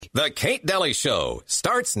The Kate Daly Show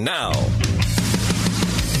starts now.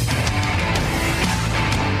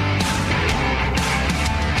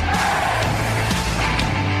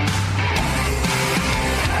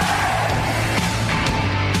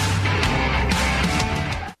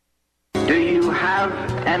 Do you have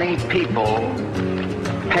any people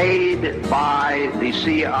paid by the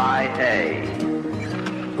CIA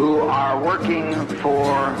who are working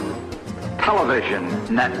for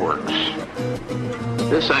television networks?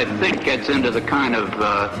 This, I think, gets into the kind of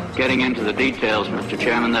getting into the details, Mr.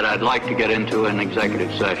 Chairman, that I'd like to get into in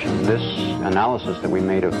executive session. This analysis that we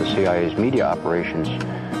made of the CIA's media operations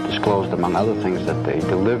disclosed, among other things, that they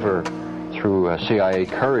deliver through CIA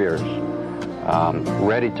couriers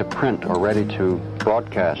ready to print or ready to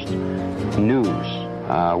broadcast news,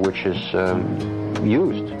 which is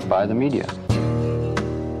used by the media.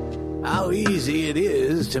 How easy it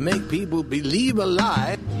is to make people believe a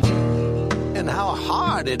lie, and how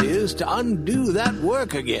hard it is to undo that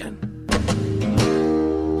work again.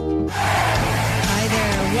 Hi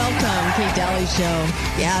there. Welcome, Kate Daly Show.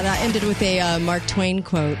 Yeah, that ended with a Mark Twain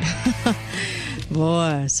quote.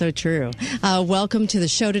 Boy, so true. Welcome to the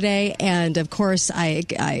show today. And of course,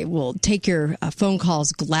 I will take your phone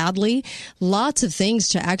calls gladly. Lots of things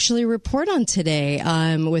to actually report on today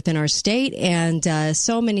within our state, and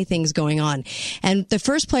so many things going on. And the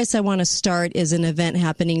first place I want to start is an event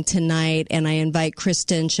happening tonight, and I invite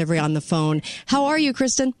Kristen Chivry on the phone. How are you,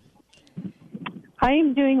 Kristen? I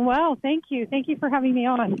am doing well. Thank you. Thank you for having me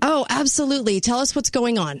on. Oh, absolutely. Tell us what's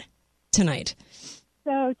going on tonight.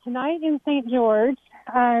 So tonight in St. George,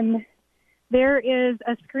 there is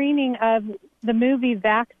a screening of the movie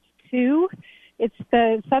Vax 2.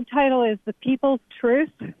 The subtitle is The People's Truth.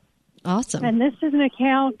 Awesome. And this is an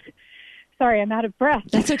account. Sorry, I'm out of breath.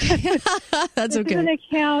 That's okay. That's okay. This is an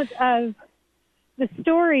account of the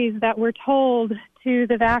stories that were told to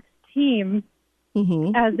the Vax team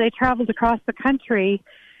as they traveled across the country,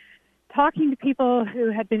 talking to people who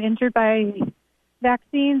had been injured by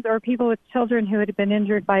vaccines or people with children who had been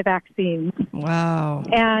injured by vaccines. Wow.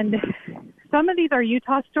 And some of these are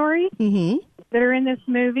Utah stories that are in this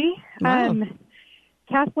movie. Wow.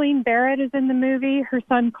 Kathleen Barrett is in the movie. Her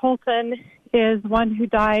son Colton is one who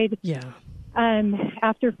died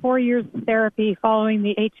after 4 years of therapy following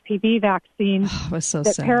the HPV vaccine was so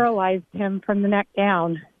that sad. paralyzed him from the neck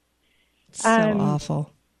down. So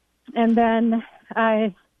awful. And then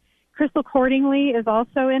Crystal Cordingley is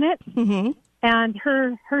also in it. And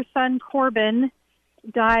her son, Corbin,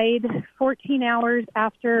 died 14 hours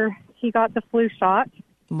after he got the flu shot.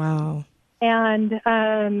 Wow. And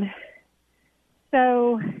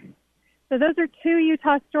so those are two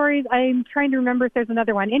Utah stories. I'm trying to remember if there's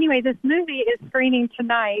another one. Anyway, this movie is screening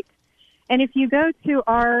tonight. And if you go to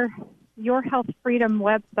our Your Health Freedom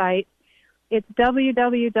website, it's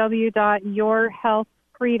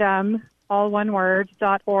www.yourhealthfreedom, all one word,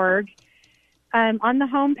 .org. On the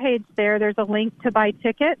homepage there's a link to buy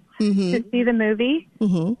tickets to see the movie.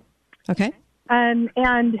 Okay. And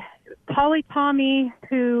Polly Tommy,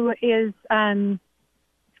 who is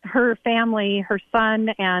her family, her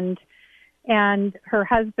son and her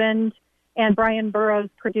husband, and Brian Burrows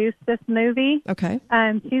produced this movie. Okay.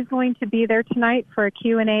 She's going to be there tonight for a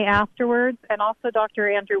Q&A afterwards. And also Dr.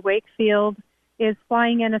 Andrew Wakefield is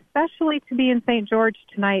flying in especially to be in St. George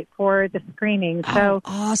tonight for the screening. So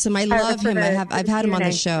awesome. I love him. I've had him on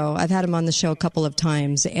the show. I've had him on the show a couple of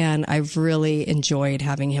times, and I've really enjoyed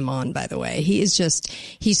having him on, by the way. He's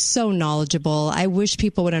so knowledgeable. I wish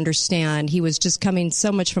people would understand. He was just coming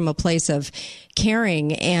so much from a place of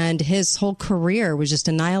caring, and his whole career was just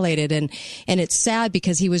annihilated. And it's sad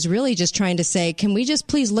because he was really just trying to say, can we just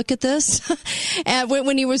please look at this? And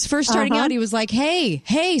when he was first starting out, he was like,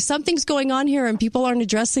 hey, something's going on here and people aren't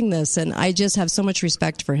addressing this. And I just have so much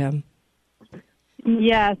respect for him.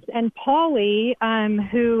 Yes. And Polly,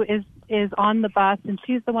 who is on the bus, and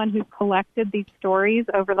she's the one who collected these stories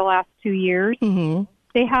over the last 2 years.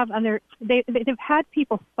 They've had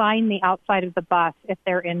people sign the outside of the bus if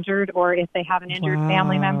they're injured or if they have an injured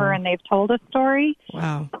family member and they've told a story.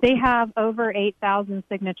 Wow. They have over 8,000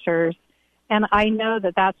 signatures, and I know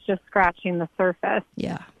that that's just scratching the surface.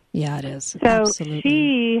 Yeah, it is. So Absolutely.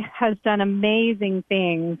 she has done amazing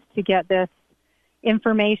things to get this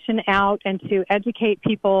information out and to educate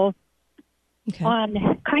people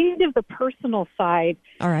on kind of the personal side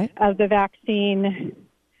of the vaccine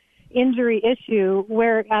injury issue,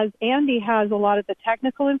 whereas Andy has a lot of the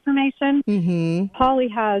technical information. Polly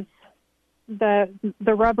has the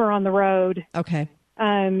rubber on the road. Okay.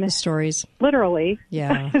 The stories. Literally.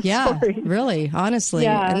 Yeah. Stories. Really, honestly.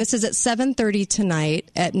 Yeah. And this is at 7:30 tonight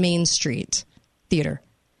at Main Street Theater.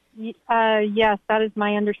 Yes, that is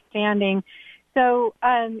my understanding. So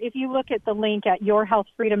if you look at the link at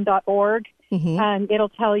yourhealthfreedom.org, it'll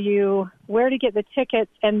tell you where to get the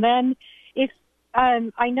tickets. And then if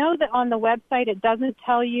I know that on the website it doesn't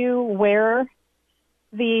tell you where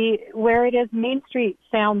it is. Main Street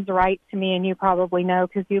sounds right to me, and you probably know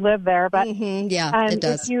because you live there. But it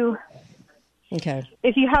does.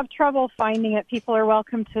 If you have trouble finding it, people are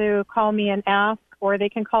welcome to call me and ask, or they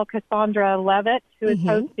can call Cassandra Levitt, who is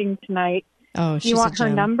hosting tonight. Oh, do you want her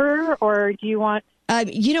number, or do you want?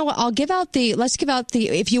 You know what? Let's give out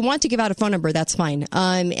if you want to give out a phone number, that's fine.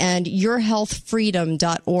 And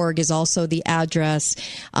yourhealthfreedom.org is also the address.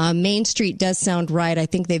 Main Street does sound right. I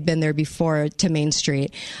think they've been there before to Main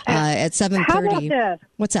Street, at 7:30. How about this?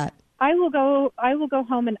 What's that? I will go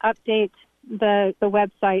home and update the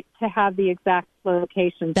website to have the exact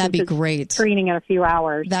location. That'd be great. Screening in a few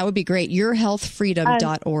hours. That would be great.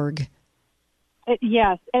 Yourhealthfreedom.org.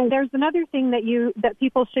 Yes, and there's another thing that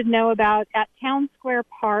people should know about at Town Square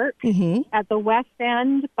Park at the West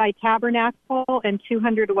End by Tabernacle and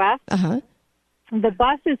 200 West. The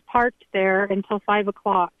bus is parked there until 5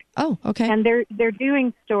 o'clock. Oh, okay. And they're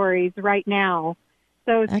doing stories right now.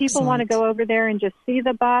 So if people want to go over there and just see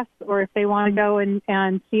the bus, or if they want to go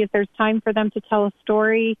and see if there's time for them to tell a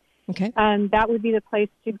story, that would be the place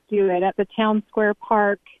to do it, at the Town Square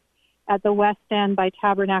Park at the West End by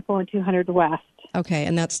Tabernacle and 200 West. Okay,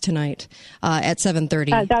 and that's tonight at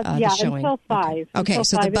 7:30. The showing. Until 5. Okay,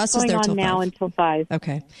 so the bus is there till 5. Now until 5.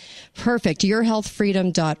 Okay, perfect.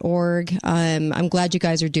 Yourhealthfreedom.org. I'm glad you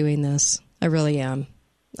guys are doing this. I really am.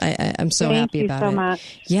 I'm so happy about it. Thank you so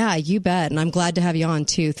much. Yeah, you bet. And I'm glad to have you on,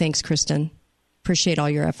 too. Thanks, Kristen. Appreciate all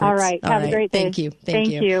your efforts. All right. Have a great day. Thank you. Thank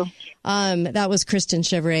you. That was Kristen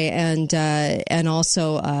Chevrolet, and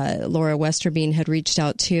also Laura Westerbein had reached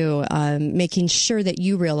out too, making sure that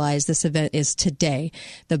you realize this event is today.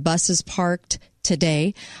 The bus is parked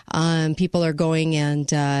today. People are going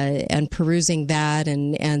and perusing that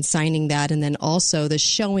and signing that, and then also the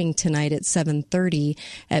showing tonight at 7:30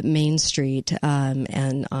 at Main Street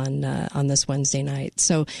and on this Wednesday night.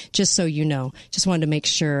 So just so you know, just wanted to make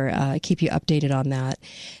sure keep you updated on that.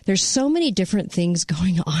 There's so many different things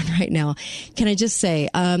going on right now. Can I just say,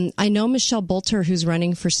 I know Michelle Bolter, who's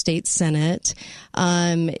running for state senate,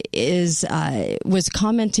 was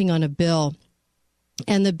commenting on a bill.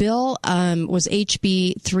 And the bill was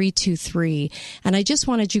HB 323, and I just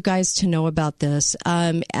wanted you guys to know about this.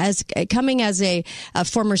 As coming as a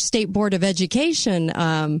former State Board of Education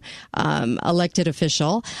elected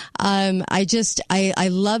official, I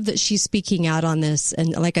love that she's speaking out on this. And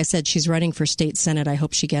like I said, she's running for state senate. I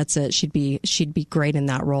hope she gets it. She'd be great in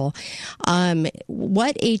that role.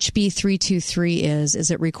 What HB 323 is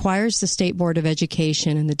it requires the State Board of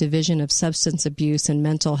Education and the Division of Substance Abuse and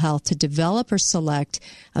Mental Health to develop or select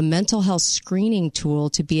a mental health screening tool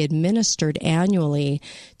to be administered annually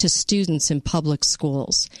to students in public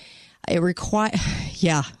schools.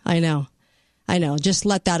 Yeah, I know. Just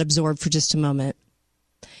let that absorb for just a moment.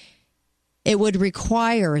 It would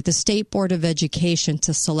require the State Board of Education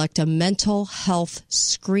to select a mental health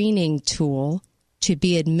screening tool to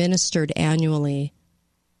be administered annually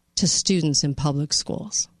to students in public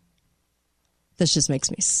schools. This just makes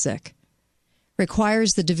me sick.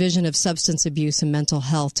 Requires the Division of Substance Abuse and Mental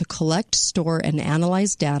Health to collect, store, and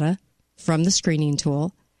analyze data from the screening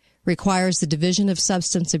tool. Requires the Division of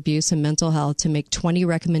Substance Abuse and Mental Health to make 20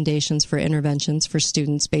 recommendations for interventions for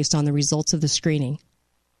students based on the results of the screening.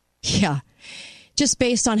 Yeah, just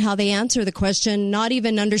based on how they answer the question, not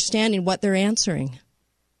even understanding what they're answering.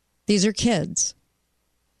 These are kids.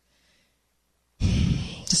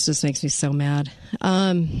 This just makes me so mad.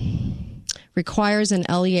 Requires an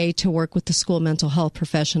LEA to work with the school mental health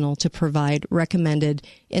professional to provide recommended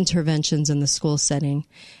interventions in the school setting,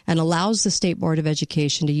 and allows the State Board of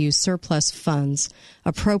Education to use surplus funds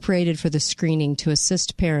appropriated for the screening to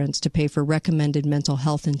assist parents to pay for recommended mental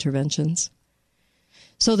health interventions.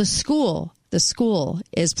 So the school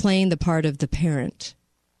is playing the part of the parent.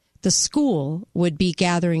 The school would be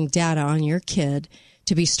gathering data on your kid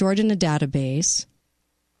to be stored in a database,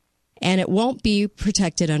 and it won't be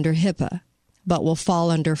protected under HIPAA, but will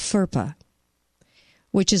fall under FERPA,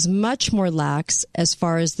 which is much more lax as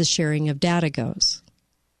far as the sharing of data goes.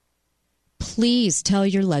 Please tell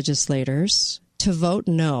your legislators to vote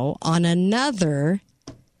no on another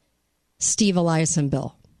Steve Eliason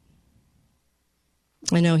bill.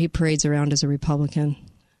 I know he parades around as a Republican.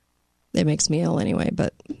 It makes me ill anyway,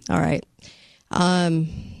 but all right.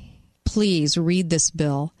 Please read this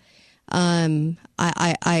bill. Can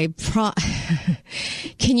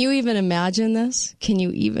you even imagine this? Can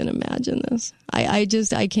you even imagine this? I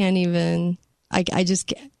can't even,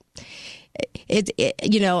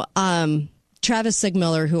 Travis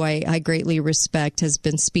Sigmiller, who I greatly respect, has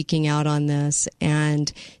been speaking out on this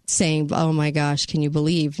and saying, "Oh my gosh, can you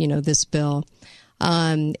believe this bill?"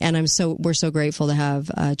 And we're so grateful to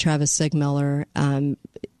have Travis Sigmiller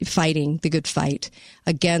fighting the good fight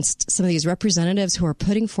against some of these representatives who are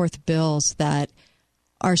putting forth bills that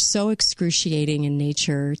are so excruciating in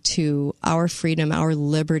nature to our freedom, our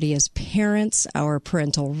liberty as parents, our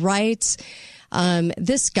parental rights.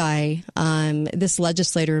 This guy, this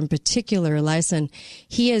legislator in particular, Eliason,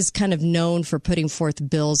 he is kind of known for putting forth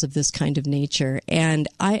bills of this kind of nature. And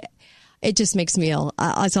it just makes me ill.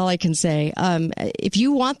 That's all I can say. If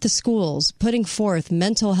you want the schools putting forth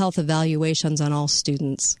mental health evaluations on all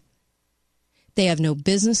students, they have no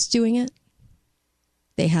business doing it.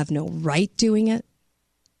 They have no right doing it.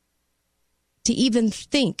 To even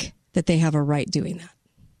think that they have a right doing that.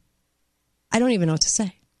 I don't even know what to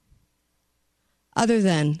say. Other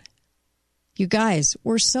than, you guys,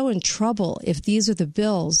 we're so in trouble if these are the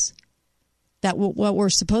bills that what we're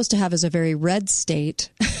supposed to have is a very red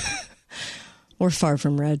state. We're far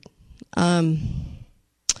from red.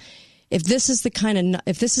 If this is the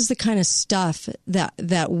kind of stuff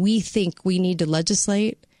that we think we need to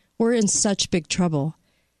legislate, we're in such big trouble.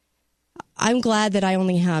 I'm glad that I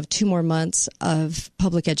only have 2 more months of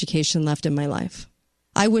public education left in my life.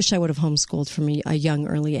 I wish I would have homeschooled from a young,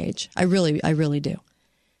 early age. I really do.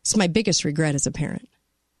 It's my biggest regret as a parent.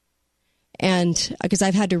 And because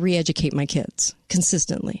I've had to re-educate my kids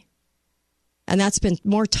consistently. And that's been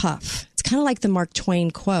more tough. It's kind of like the Mark Twain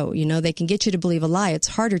quote, they can get you to believe a lie. It's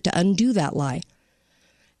harder to undo that lie.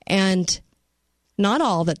 And not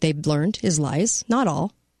all that they've learned is lies, not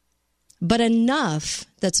all. But enough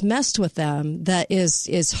that's messed with them that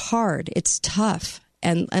is hard. It's tough.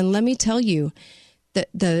 And let me tell you,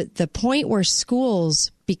 the point where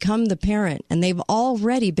schools become the parent, and they've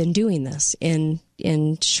already been doing this in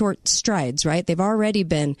short strides, right? They've already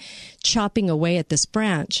been chopping away at this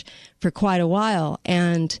branch for quite a while,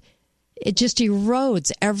 and it just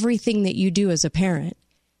erodes everything that you do as a parent.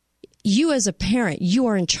 You as a parent, you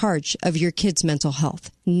are in charge of your kids' mental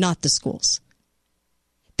health, not the schools.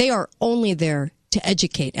 They are only there to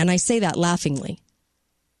educate, and I say that laughingly.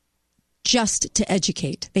 Just to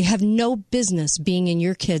educate. They have no business being in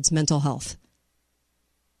your kids' mental health.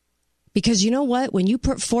 Because you know what? When you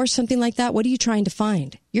put forth something like that, what are you trying to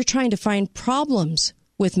find? You're trying to find problems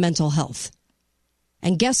with mental health.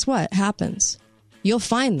 And guess what happens? You'll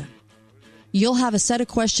find them. You'll have a set of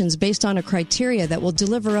questions based on a criteria that will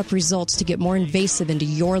deliver up results to get more invasive into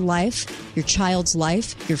your life, your child's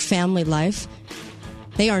life, your family life.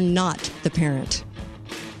 They are not the parent.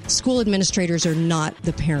 School administrators are not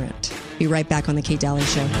the parent. Be right back on the Kate Daly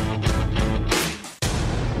Show.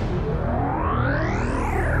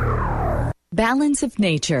 Balance of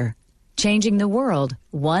Nature. Changing the world,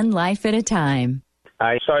 one life at a time.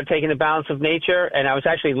 I started taking the Balance of Nature, and I was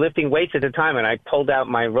actually lifting weights at the time, and I pulled out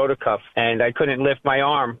my rotor cuff, and I couldn't lift my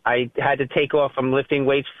arm. I had to take off from lifting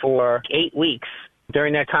weights for 8 weeks.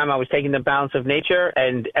 During that time, I was taking the Balance of Nature,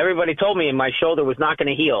 and everybody told me my shoulder was not going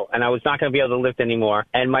to heal, and I was not going to be able to lift anymore.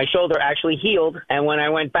 And my shoulder actually healed, and when I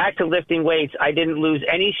went back to lifting weights, I didn't lose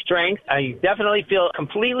any strength. I definitely feel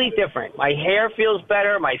completely different. My hair feels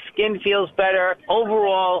better. My skin feels better.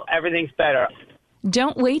 Overall, everything's better.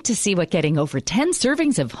 Don't wait to see what getting over 10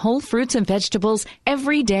 servings of whole fruits and vegetables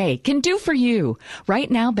every day can do for you.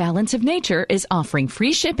 Right now, Balance of Nature is offering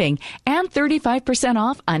free shipping and 35%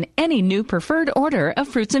 off on any new preferred order of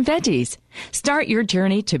fruits and veggies. Start your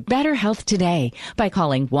journey to better health today by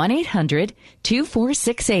calling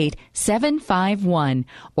 1-800-2468-751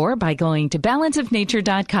 or by going to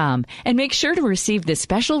balanceofnature.com, and make sure to receive this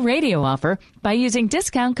special radio offer by using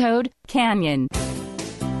discount code CANYON.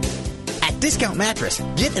 Discount Mattress.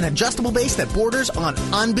 Get an adjustable base that borders on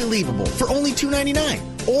unbelievable for only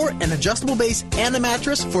 $2.99. Or an adjustable base and a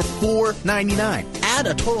mattress for $4.99. Add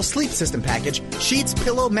a total sleep system package, sheets,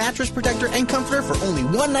 pillow, mattress protector, and comforter for only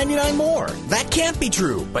 $1.99 more. That can't be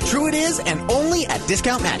true, but true it is, and only at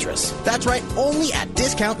Discount Mattress. That's right, only at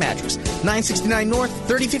Discount Mattress. 969 North,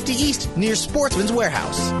 3050 East, near Sportsman's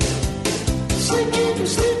Warehouse. Sleep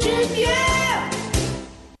Gym, yeah!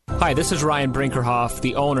 Hi, this is Ryan Brinkerhoff,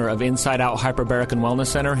 the owner of Inside Out Hyperbaric and Wellness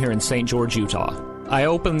Center here in St. George, Utah. I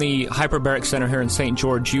opened the Hyperbaric Center here in St.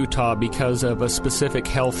 George, Utah because of a specific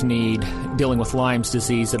health need dealing with Lyme's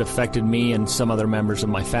disease that affected me and some other members of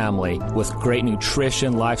my family. With great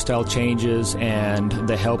nutrition, lifestyle changes, and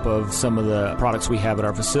the help of some of the products we have at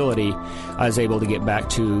our facility, I was able to get back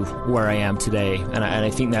to where I am today. And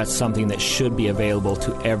I think that's something that should be available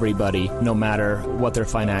to everybody, no matter what their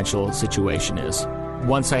financial situation is.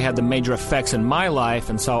 Once I had the major effects in my life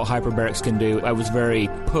and saw what hyperbarics can do, I was very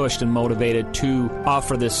pushed and motivated to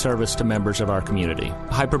offer this service to members of our community.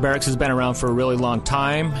 Hyperbarics has been around for a really long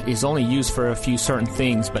time. It's only used for a few certain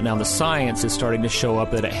things, but now the science is starting to show up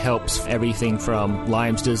that it helps everything from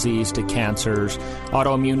Lyme's disease to cancers,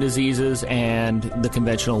 autoimmune diseases, and the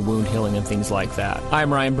conventional wound healing and things like that.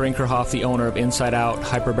 I'm Ryan Brinkerhoff, the owner of Inside Out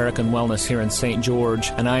Hyperbaric and Wellness here in St. George,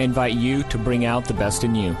 and I invite you to bring out the best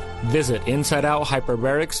in you. Visit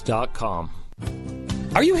InsideOutHyperbarics.com.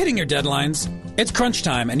 Are you hitting your deadlines? It's crunch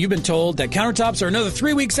time, and you've been told that countertops are another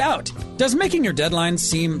 3 weeks out. Does making your deadlines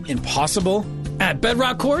seem impossible? At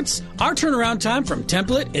Bedrock Quartz, our turnaround time from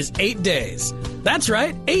template is 8 days. That's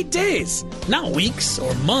right, 8 days, not weeks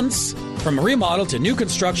or months. From remodel to new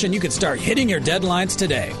construction, you can start hitting your deadlines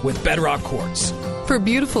today with Bedrock Quartz. For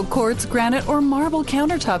beautiful quartz, granite, or marble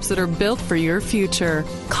countertops that are built for your future,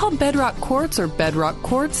 call Bedrock Quartz or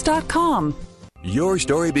bedrockquartz.com. Your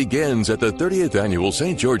story begins at the 30th Annual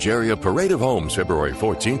St. George Area Parade of Homes, February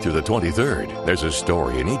 14th through the 23rd. There's a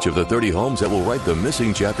story in each of the 30 homes that will write the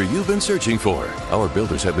missing chapter you've been searching for. Our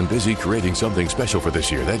builders have been busy creating something special for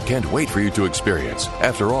this year that can't wait for you to experience.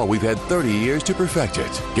 After all, we've had 30 years to perfect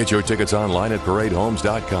it. Get your tickets online at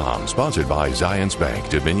paradehomes.com. Sponsored by Zions Bank,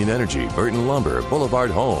 Dominion Energy, Burton Lumber, Boulevard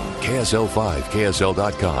Home, KSL5,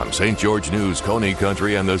 KSL.com, St. George News, Coney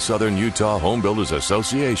Country, and the Southern Utah Home Builders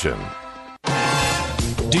Association.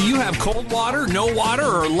 Do you have cold water, no water,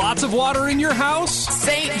 or lots of water in your house?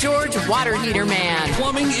 St. George Water Heater Man.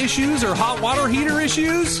 Plumbing issues or hot water heater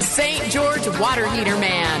issues? St. George Water Heater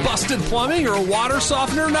Man. Busted plumbing or water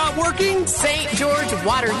softener not working? St. George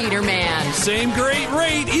Water Heater Man. Same great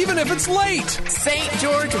rate, even if it's late. St.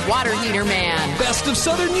 George Water Heater Man. Best of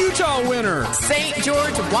Southern Utah winner. St.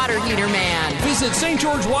 George Water Heater Man. Visit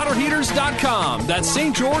stgeorgewaterheaters.com. That's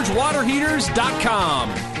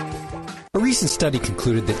stgeorgewaterheaters.com. A recent study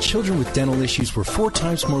concluded that children with dental issues were 4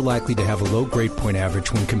 times more likely to have a low grade point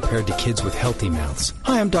average when compared to kids with healthy mouths.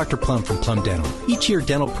 Hi, I'm Dr. Plum from Plum Dental. Each year,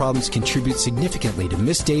 dental problems contribute significantly to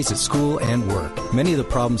missed days at school and work. Many of the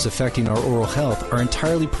problems affecting our oral health are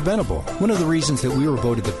entirely preventable. One of the reasons that we were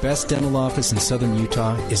voted the best dental office in Southern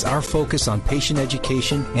Utah is our focus on patient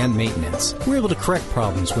education and maintenance. We're able to correct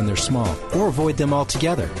problems when they're small or avoid them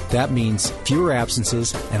altogether. That means fewer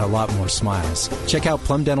absences and a lot more smiles. Check out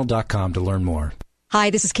plumdental.com to learn more.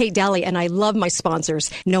 Hi, this is Kate Daly, and I love my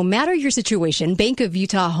sponsors. No matter your situation, Bank of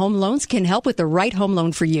Utah Home Loans can help with the right home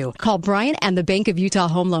loan for you. Call Brian and the Bank of Utah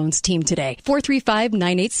Home Loans team today.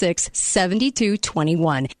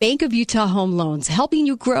 435-986-7221. Bank of Utah Home Loans, helping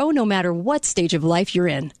you grow no matter what stage of life you're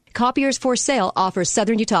in. Copiers for Sale offers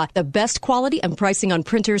Southern Utah the best quality and pricing on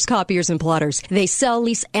printers, copiers, and plotters. They sell,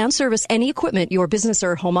 lease, and service any equipment your business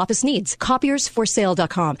or home office needs.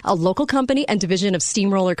 Copiersforsale.com, a local company and division of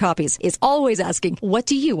Steamroller Copies, is always asking, what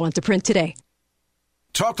do you want to print today?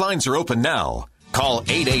 Talk lines are open now. Call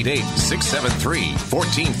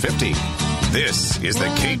 888-673-1450. This is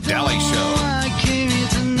the Kate Daly Show. I came here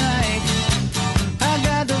tonight. I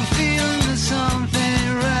got the feeling that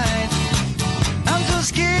something right. I'm so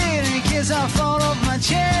scared in case I fall off my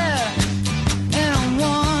chair. And I'm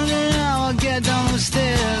wondering how I'll get down the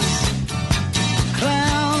stairs.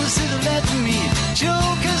 Clowns to the left of me,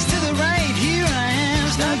 jokers to the right. Here I am,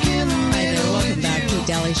 stuck in the middle. Welcome back to the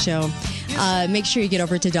Daly Show. Make sure you get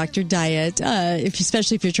over to Dr. Diet,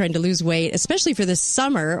 especially if you're trying to lose weight, especially for this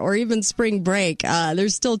summer or even spring break.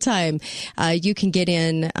 There's still time. You can get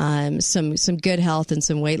in some good health and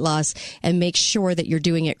some weight loss, and make sure that you're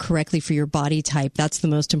doing it correctly for your body type. That's the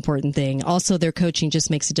most important thing. Also, their coaching just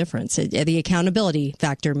makes a difference. The accountability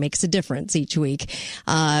factor makes a difference each week,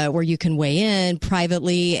 where you can weigh in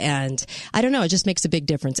privately, and I don't know, it just makes a big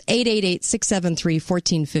difference.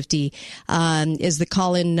 888-673-1450 is the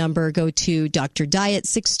call-in number. Go to Dr. Diet,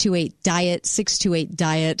 628-DIET,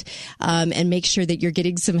 628-DIET, and make sure that you're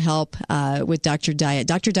getting some help with Dr. Diet.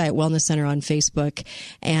 Dr. Diet Wellness Center on Facebook.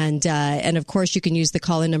 And of course, you can use the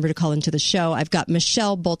call-in number to call into the show. I've got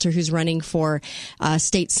Michelle Bolter, who's running for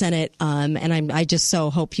state senate, and I just so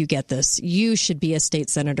hope you get this. You should be a state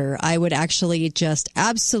senator. I would actually just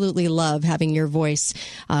absolutely love having your voice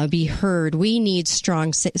be heard. We need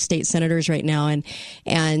strong state senators right now,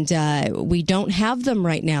 and we don't have them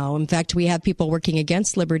right now. In fact, we have people working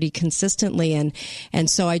against liberty consistently, and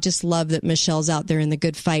so I just love that Michelle's out there in the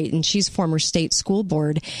good fight, and she's former state school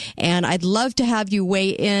board. And I'd love to have you weigh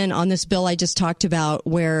in on this bill I just talked about,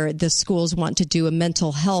 where the schools want to do a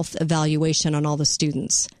mental health evaluation on all the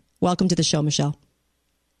students. Welcome to the show, Michelle.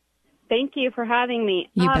 Thank you for having me.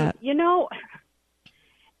 You bet. You know,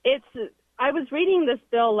 I was reading this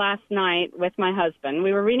bill last night with my husband.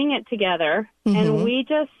 We were reading it together, and we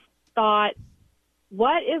just thought,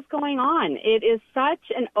 what is going on? It is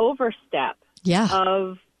such an overstep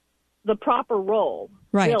of the proper role,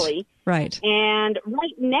 really. Right. And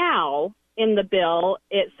right now in the bill,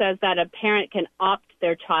 it says that a parent can opt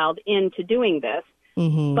their child into doing this.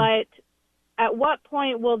 Mm-hmm. But at what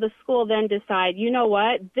point will the school then decide, you know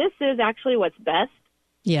what, this is actually what's best?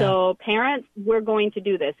 Yeah. So parents, we're going to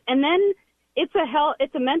do this. And then it's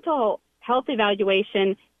a mental health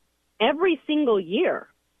evaluation every single year.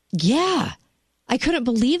 Yeah. I couldn't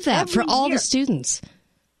believe that for all the students.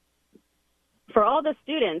 For all the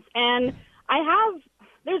students. And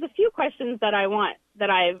there's a few questions that I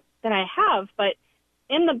have, but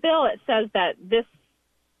in the bill it says that this,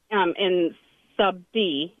 in sub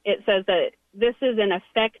D, it says that this is an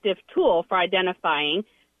effective tool for identifying,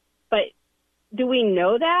 but do we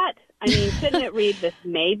know that? I mean, shouldn't it read this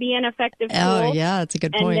may be an effective tool? Oh, yeah, that's a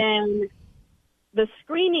good point. And then the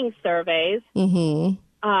screening surveys,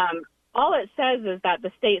 all it says is that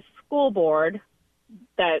the state school board,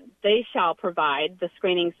 that they shall provide the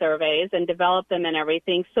screening surveys and develop them and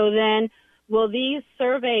everything. So then will these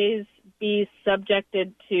surveys be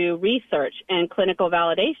subjected to research and clinical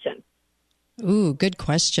validation? Ooh, good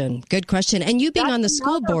question. Good question. And you being on the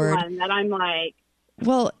school board. One that I'm like,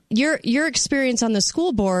 well, your experience on the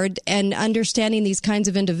school board and understanding these kinds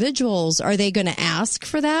of individuals, are they going to ask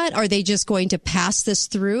for that? Are they just going to pass this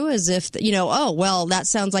through as if, oh, well, that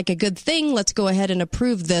sounds like a good thing. Let's go ahead and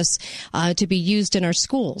approve this to be used in our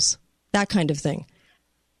schools, that kind of thing.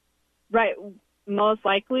 Right. Most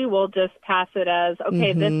likely we'll just pass it as,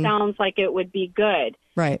 okay, this sounds like it would be good.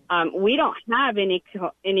 Right. We don't have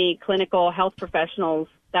any clinical health professionals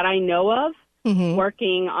that I know of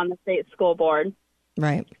working on the state school board.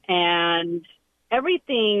 Right. And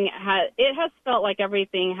it has felt like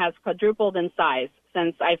everything has quadrupled in size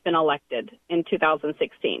since I've been elected in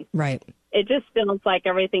 2016. Right. It just feels like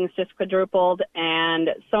everything's just quadrupled and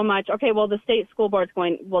so much. Okay, well, the state school board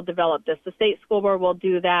will develop this. The state school board will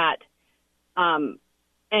do that.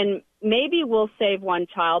 And maybe we'll save one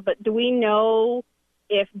child, but do we know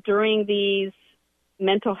if during these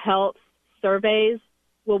mental health surveys,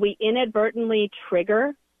 will we inadvertently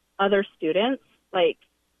trigger other students?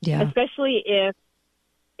 Especially if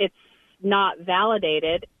it's not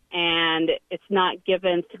validated and it's not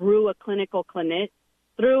given through a clinical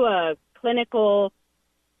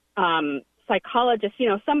psychologist,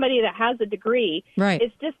 somebody that has a degree. Right.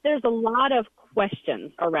 It's just there's a lot of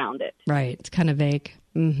questions around it. Right. It's kind of vague.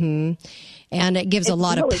 And it gives a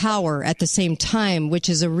lot of power at the same time, which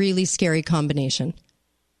is a really scary combination.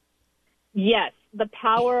 Yes. The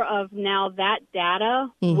power of now that data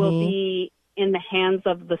will be in the hands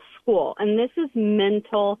of the school. And this is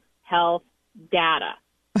mental health data.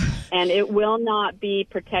 And it will not be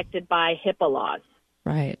protected by HIPAA laws.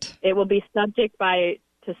 Right. It will be subject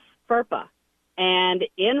to FERPA. And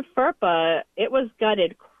in FERPA, it was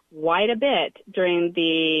gutted quite a bit during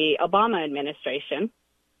the Obama administration.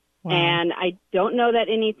 Wow. And I don't know that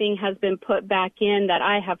anything has been put back in that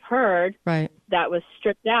I have heard that was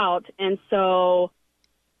stripped out. And so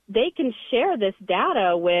they can share this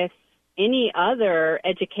data with any other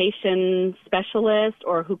education specialist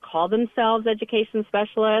or who call themselves education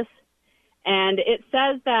specialists. And it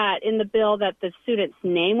says that in the bill that the student's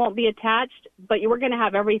name won't be attached, but we're going to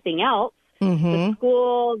have everything else. The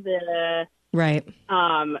school, the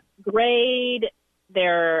grade,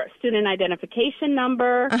 their student identification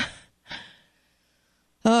number.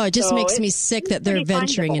 Oh, it just makes me sick that they're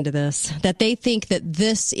venturing into this, that they think that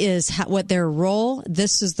this is what their role,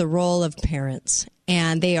 this is the role of parents.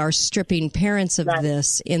 And they are stripping parents of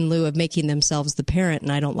this in lieu of making themselves the parent.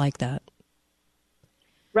 And I don't like that.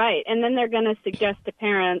 Right. And then they're going to suggest to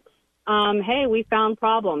parents, hey, we found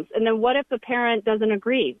problems. And then what if the parent doesn't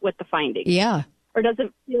agree with the findings? Yeah. Or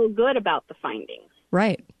doesn't feel good about the findings?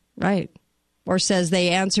 Right. Or says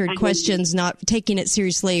they answered questions not taking it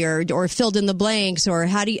seriously or filled in the blanks, or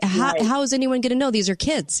how is anyone going to know? These are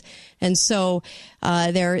kids. And so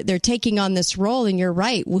they're taking on this role, and you're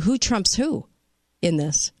right. Who trumps who in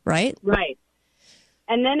this, right? Right.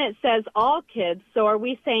 And then it says all kids. So are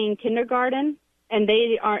we saying kindergarten? And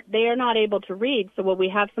they are not able to read. So will we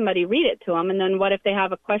have somebody read it to them? And then what if they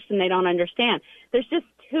have a question they don't understand? There's just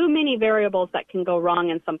too many variables that can go wrong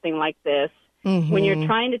in something like this. When you're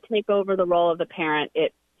trying to take over the role of the parent,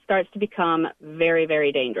 it starts to become very,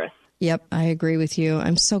 very dangerous. Yep, I agree with you.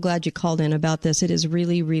 I'm so glad you called in about this. It is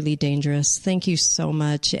really, really dangerous. Thank you so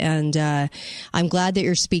much. And I'm glad that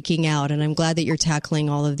you're speaking out, and I'm glad that you're tackling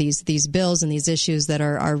all of these bills and these issues that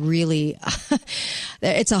are really,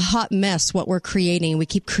 it's a hot mess what we're creating. We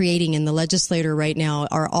keep creating in the legislature right now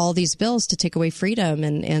are all these bills to take away freedom.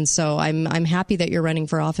 And so I'm happy that you're running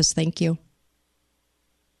for office. Thank you.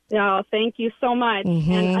 Yeah, thank you so much.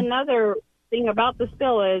 Mm-hmm. And another thing about this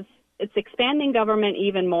bill is it's expanding government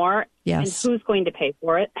even more. Yes. And who's going to pay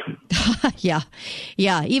for it? Yeah.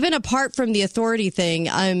 Even apart from the authority thing,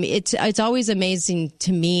 it's always amazing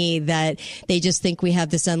to me that they just think we have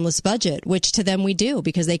this endless budget, which to them we do,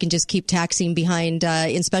 because they can just keep taxing behind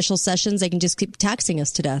in special sessions. They can just keep taxing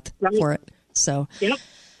us to death for it. So. Yep.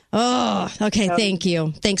 Oh, okay. Thank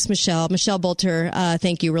you. Thanks, Michelle. Michelle Bolter,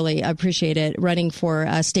 thank you. Really, I appreciate it. Running for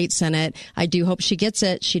state senate. I do hope she gets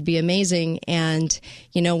it. She'd be amazing. And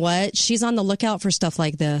you know what? She's on the lookout for stuff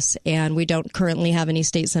like this. And we don't currently have any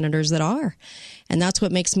state senators that are. And that's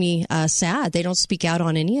what makes me sad. They don't speak out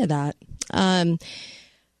on any of that.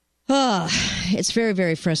 It's very,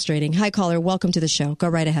 very frustrating. Hi, caller. Welcome to the show. Go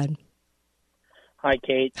right ahead. Hi,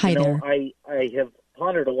 Kate. Hi there. I have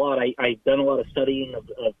pondered a lot. I've done a lot of studying of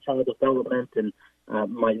child development, and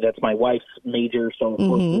that's my wife's major. So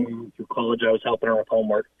through college, I was helping her with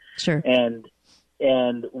homework. Sure. And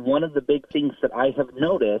one of the big things that I have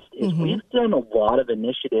noticed is we've done a lot of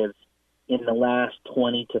initiatives in the last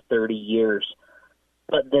 20 to 30 years,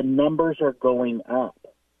 but the numbers are going up.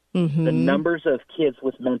 Mm-hmm. The numbers of kids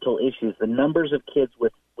with mental issues, the numbers of kids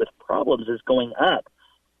with problems is going up.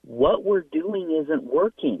 What we're doing isn't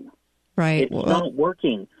working. Right. It's not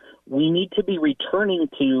working. We need to be returning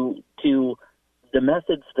to the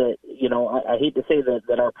methods that, I hate to say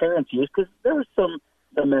that our parents used, because there were some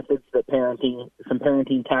methods that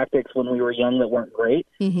parenting tactics when we were young that weren't great.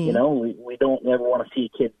 Mm-hmm. We don't ever want to see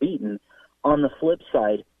a kid beaten. On the flip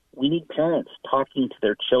side, we need parents talking to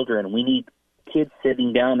their children. We need kids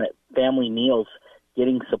sitting down at family meals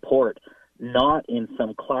getting support, not in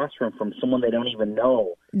some classroom from someone they don't even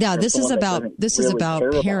know. Yeah, this is about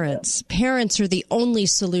parents. Parents are the only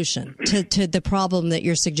solution to the problem that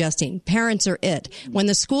you're suggesting. Parents are it. When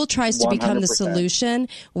the school tries to become the 100%. solution,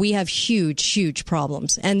 we have huge, huge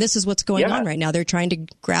problems. And this is what's going on right now. They're trying to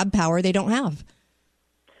grab power they don't have.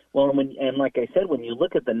 Well, and like I said, when you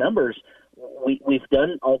look at the numbers, we've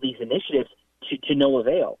done all these initiatives to no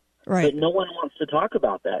avail. Right. But no one wants to talk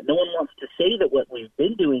about that. No one wants to say that what we've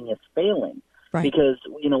been doing is failing. Right. Because,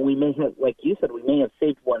 we may have, like you said, we may have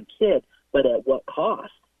saved one kid, but at what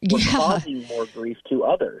cost? We're causing more grief to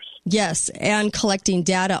others. Yes, and collecting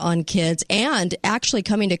data on kids and actually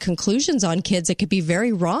coming to conclusions on kids that could be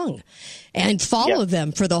very wrong and follow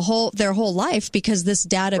them for their whole life, because this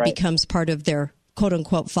data becomes part of their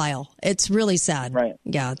quote-unquote file. It's really sad. Right.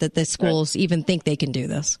 Yeah, that the schools even think they can do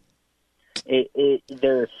this.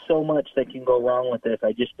 There's so much that can go wrong with this.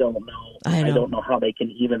 I just don't know. I don't know how they can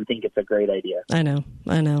even think it's a great idea. I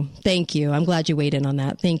know. Thank you. I'm glad you weighed in on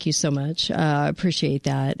that. Thank you so much. Appreciate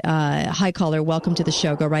that. Hi, caller. Welcome to the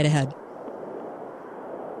show. Go right ahead.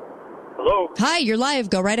 Hello. Hi, you're live.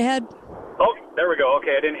 Go right ahead. Oh, there we go.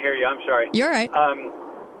 Okay, I didn't hear you. I'm sorry. You're all right.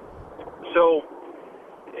 So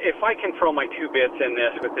if I can throw my 2 bits in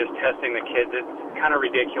this with this testing the kids, it's kind of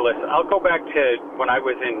ridiculous. I'll go back to when I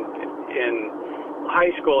was in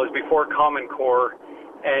high school, is before Common Core,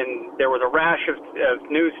 and there was a rash of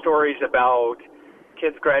news stories about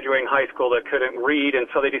kids graduating high school that couldn't read, and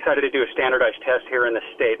so they decided to do a standardized test here in the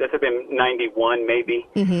state. This had been 91 maybe.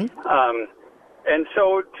 Mm-hmm. And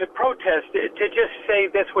so to protest, to just say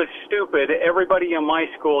this was stupid, everybody in my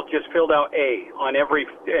school just filled out A on every,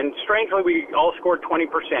 and strangely we all scored 20%,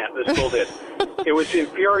 the school did. It was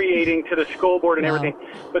infuriating to the school board and everything.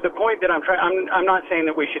 But the point that I'm not saying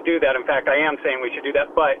that we should do that. In fact, I am saying we should do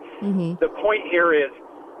that. But the point here is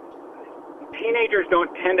teenagers don't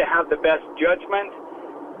tend to have the best judgment.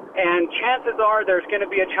 And chances are there's going to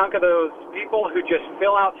be a chunk of those people who just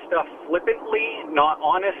fill out stuff flippantly, not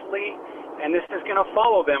honestly. And this is going to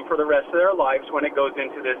follow them for the rest of their lives when it goes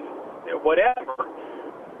into this whatever,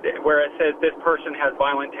 where it says this person has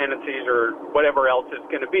violent tendencies or whatever else it's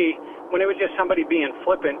going to be, when it was just somebody being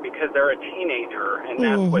flippant because they're a teenager, and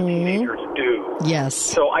that's what teenagers do. Yes.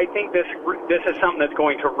 So I think this is something that's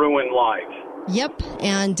going to ruin lives. Yep,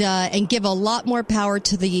 and give a lot more power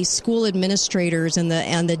to the school administrators and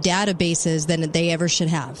the databases than they ever should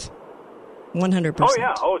have. 100%.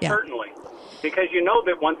 Oh yeah, certainly. Because you know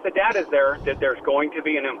that once the data's there, that there's going to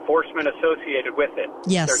be an enforcement associated with it.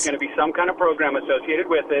 Yes. There's going to be some kind of program associated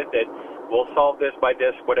with it that will solve this by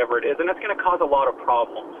this, whatever it is, and it's going to cause a lot of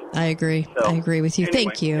problems. I agree. So, I agree with you. Anyway,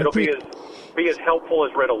 thank you. It'll be as helpful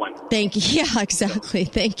as Ritalin. Thank you. Yeah, exactly.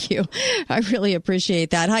 Thank you. I really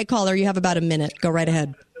appreciate that. Hi, caller. You have about a minute. Go right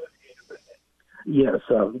ahead. Yes,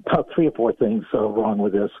 about 3 or 4 things wrong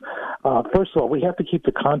with this. First of all, we have to keep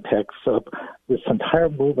the context of this entire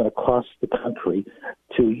movement across the country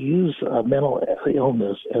to use mental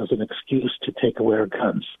illness as an excuse to take away our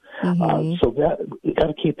guns. So that we got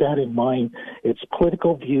to keep that in mind. It's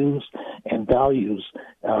political views and values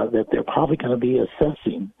that they're probably going to be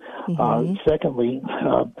assessing. Secondly,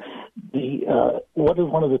 what is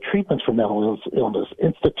one of the treatments for mental illness?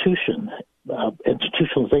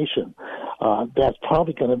 Institutionalization. That's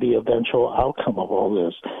probably going to be an eventual outcome of all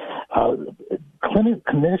this.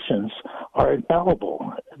 Clinicians are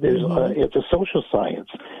infallible. It's a social science.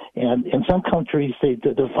 And in some countries, they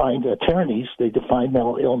define attorneys, they define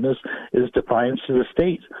mental illness as defiance to the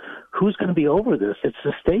state. Who's going to be over this? It's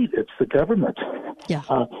the state. It's the government. Yeah.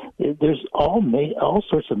 There's all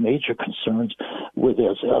sorts of major concerns with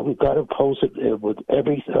this. We've got to oppose it with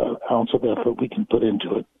every ounce of effort we can put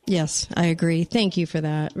into it. Yes, I agree. Thank you for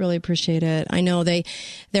that. Really appreciate it. I know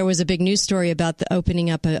there was a big news story about the opening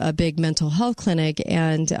up a big mental health clinic,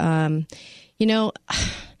 and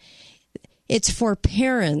it's for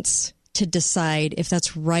parents to decide if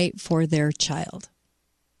that's right for their child.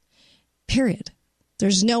 Period.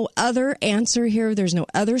 There's no other answer here. There's no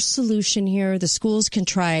other solution here. The schools can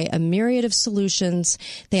try a myriad of solutions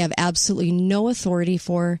they have absolutely no authority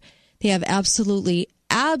for. They have absolutely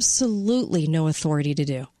no authority to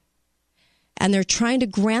do. And they're trying to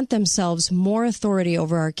grant themselves more authority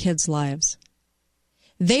over our kids' lives.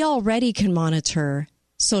 They already can monitor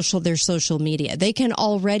their social media. They can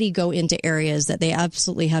already go into areas that they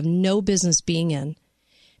absolutely have no business being in,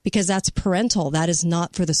 because that's parental. That is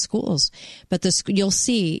not for the schools. But you'll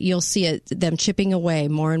see them chipping away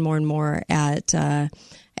more and more and more at the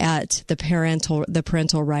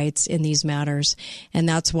parental rights in these matters. And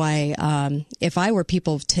that's why if I were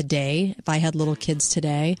people today, if I had little kids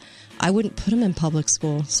today, I wouldn't put them in public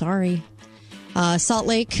school. Sorry. Salt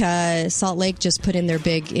Lake just put in their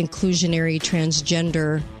big inclusionary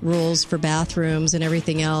transgender rules for bathrooms and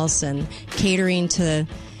everything else, and catering to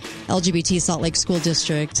LGBT Salt Lake School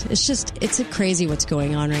District. It's crazy what's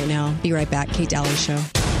going on right now. Be right back. Kate Daly Show.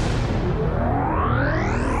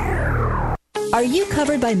 Are you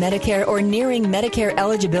covered by Medicare or nearing Medicare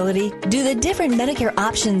eligibility? Do the different Medicare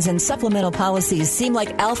options and supplemental policies seem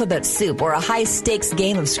like alphabet soup or a high-stakes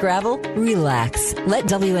game of Scrabble? Relax. Let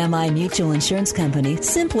WMI Mutual Insurance Company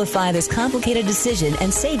simplify this complicated decision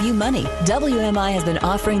and save you money. WMI has been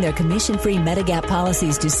offering their commission-free Medigap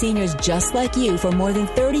policies to seniors just like you for more than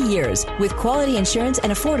 30 years with quality insurance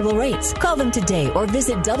and affordable rates. Call them today or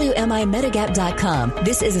visit WMIMedigap.com.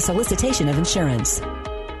 This is a solicitation of insurance.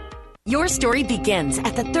 Your story begins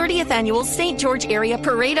at the 30th Annual St. George Area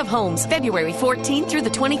Parade of Homes, February 14th through the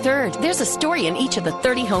 23rd. There's a story in each of the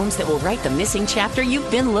 30 homes that will write the missing chapter you've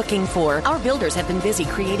been looking for. Our builders have been busy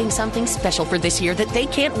creating something special for this year that they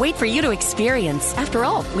can't wait for you to experience. After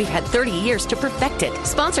all, we've had 30 years to perfect it.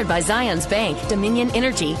 Sponsored by Zions Bank, Dominion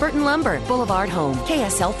Energy, Burton Lumber, Boulevard Home,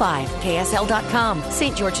 KSL5, KSL.com,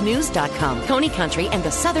 StGeorgeNews.com, Coney Country, and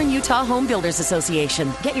the Southern Utah Home Builders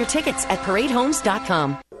Association. Get your tickets at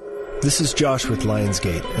ParadeHomes.com. This is Josh with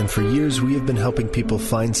Lionsgate, and for years we have been helping people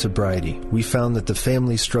find sobriety. We found that the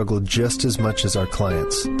families struggled just as much as our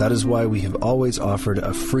clients. That is why we have always offered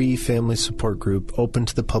a free family support group open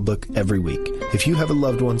to the public every week. If you have a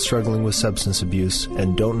loved one struggling with substance abuse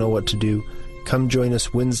and don't know what to do, come join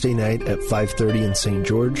us Wednesday night at 5:30 in St.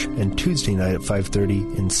 George and Tuesday night at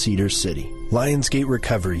 5:30 in Cedar City. Lionsgate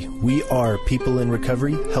Recovery. We are people in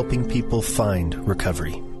recovery, helping people find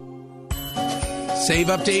recovery.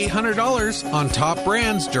 Save up to $800 on top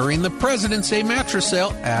brands during the President's Day mattress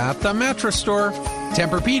sale at the Mattress Store.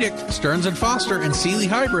 Tempur-Pedic, Stearns & Foster, and Sealy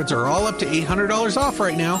Hybrids are all up to $800 off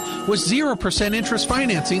right now with 0% interest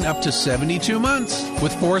financing up to 72 months.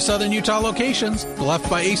 With 4 Southern Utah locations, Bluff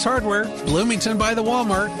by Ace Hardware, Bloomington by the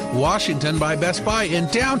Walmart, Washington by Best Buy,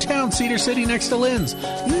 and downtown Cedar City next to Lynn's.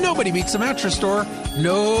 Nobody beats the Mattress Store.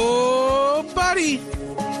 Nobody!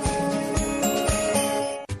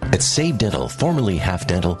 At Save Dental, formerly Half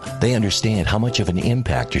Dental, they understand how much of an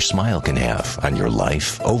impact your smile can have on your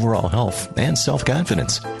life, overall health, and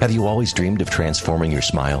self-confidence. Have you always dreamed of transforming your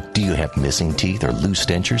smile? Do you have missing teeth or loose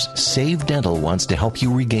dentures? Save Dental wants to help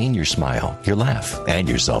you regain your smile, your laugh, and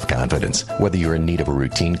your self-confidence. Whether you're in need of a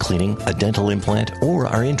routine cleaning, a dental implant, or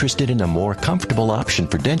are interested in a more comfortable option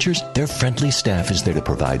for dentures, their friendly staff is there to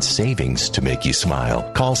provide savings to make you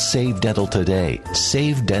smile. Call Save Dental today.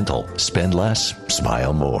 Save Dental. Spend less,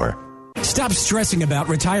 smile more. Stop stressing about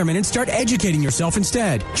retirement and start educating yourself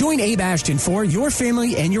instead. Join Abe Ashton for Your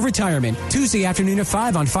Family and Your Retirement, Tuesday afternoon at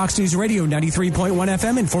 5 on Fox News Radio 93.1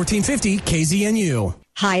 FM and 1450 KZNU.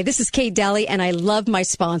 Hi, this is Kate Daly, and I love my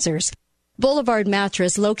sponsors. Boulevard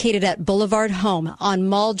Mattress, located at Boulevard Home on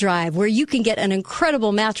Mall Drive, where you can get an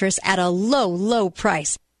incredible mattress at a low, low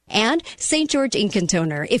price. And St. George Ink and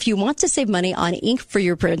Toner. If you want to save money on ink for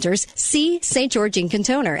your printers, see St. George Ink and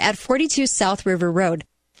Toner at 42 South River Road.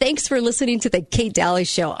 Thanks for listening to the Kate Daly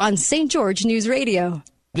Show on St. George News Radio.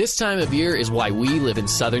 This time of year is why we live in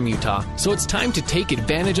southern Utah, so it's time to take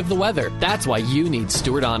advantage of the weather. That's why you need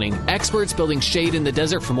Stewart Awning, experts building shade in the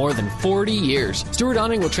desert for more than 40 years. Stewart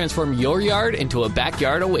Awning will transform your yard into a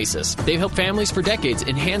backyard oasis. They've helped families for decades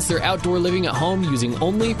enhance their outdoor living at home using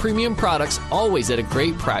only premium products, always at a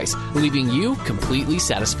great price, leaving you completely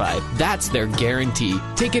satisfied. That's their guarantee.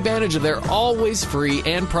 Take advantage of their always free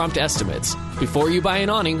and prompt estimates. Before you buy an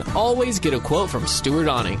awning, always get a quote from Stewart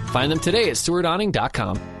Awning. Find them today at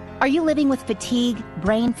stewartawning.com. Are you living with fatigue,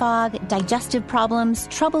 brain fog, digestive problems,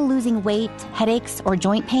 trouble losing weight, headaches, or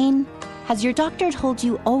joint pain? Has your doctor told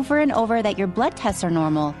you over and over that your blood tests are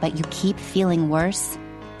normal, but you keep feeling worse?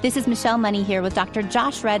 This is Michelle Money here with Dr.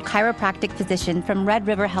 Josh Red, chiropractic physician from Red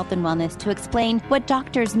River Health and Wellness, to explain what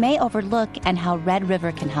doctors may overlook and how Red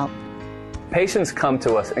River can help. Patients come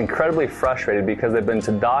to us incredibly frustrated because they've been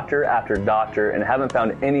to doctor after doctor and haven't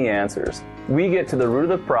found any answers. We get to the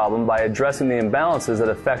root of the problem by addressing the imbalances that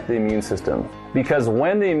affect the immune system. Because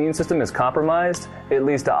when the immune system is compromised, it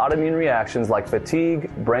leads to autoimmune reactions like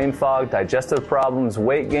fatigue, brain fog, digestive problems,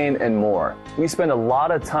 weight gain, and more. We spend a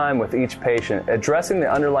lot of time with each patient addressing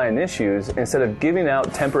the underlying issues instead of giving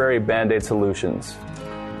out temporary Band-Aid solutions.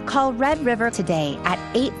 Call Red River today at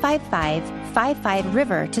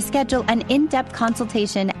 855-55-RIVER to schedule an in-depth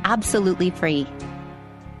consultation absolutely free.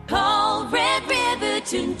 Call Red River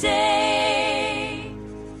today.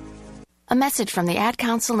 A message from the Ad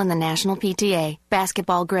Council and the National PTA.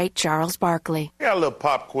 Basketball great Charles Barkley. I got a little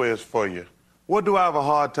pop quiz for you. What do I have a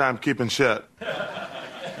hard time keeping shut?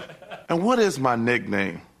 And what is my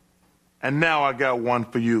nickname? And now I got one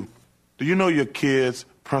for you. Do you know your kid's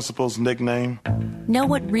principal's nickname? Know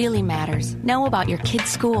what really matters. Know about your kid's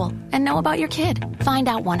school. And know about your kid. Find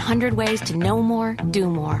out 100 ways to know more, do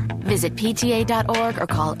more. Visit PTA.org or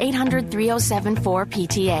call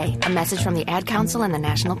 800-307-4PTA. A message from the Ad Council and the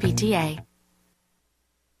National PTA.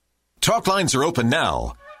 Talk lines are open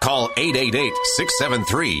now. Call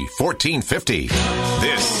 888-673-1450.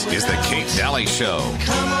 This is the Kate Daly Show.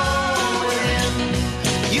 Come on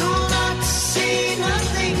in. You'll not see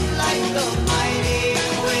nothing like the mighty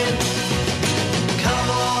wind. Come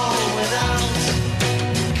on without.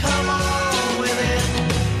 Come on within.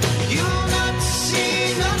 You'll not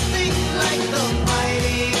see nothing like the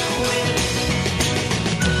mighty wind.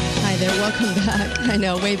 Hi there. Welcome back. I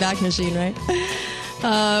know, way back machine, right?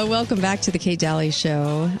 Welcome back to the Kate Daly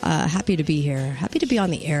Show. Happy to be here. Happy to be on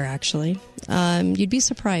the air, actually. You'd be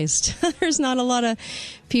surprised. There's not a lot of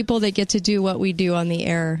people that get to do what we do on the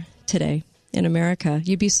air today in America.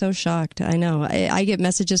 You'd be so shocked. I know. I get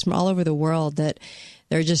messages from all over the world that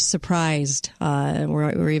they're just surprised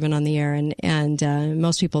we're even on the air. And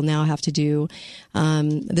most people now have to do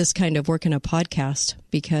this kind of work in a podcast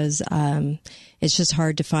because it's just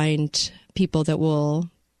hard to find people that will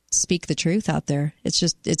speak the truth out there.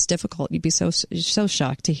 It's difficult. You'd be so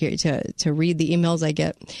shocked to hear, to read the emails I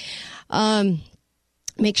get.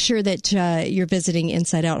 Make sure that you're visiting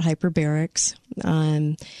Inside Out Hyperbarics.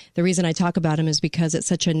 The reason I talk about them is because it's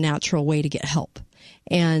such a natural way to get help.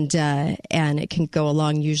 And it can go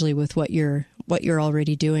along usually with what you're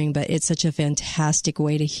already doing, but it's such a fantastic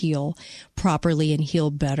way to heal properly and heal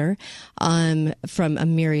better from a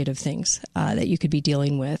myriad of things that you could be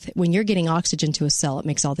dealing with. When you're getting oxygen to a cell, it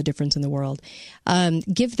makes all the difference in the world.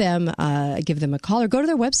 Give them a call or go to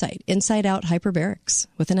their website, Inside Out Hyperbarics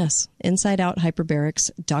with an S,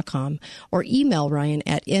 insideouthyperbarics.com, or email Ryan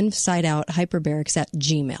at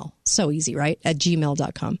insideouthyperbarics@gmail. So easy, right? At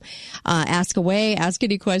gmail.com. Ask away, ask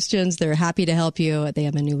any questions. They're happy to help you. They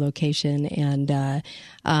have a new location, and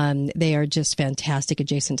they are just fantastic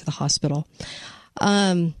adjacent to the hospital.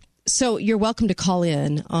 So you're welcome to call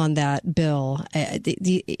in on that bill.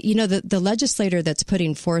 The legislator that's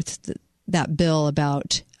putting forth that bill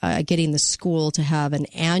about getting the school to have an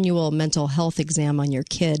annual mental health exam on your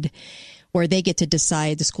kid, where they get to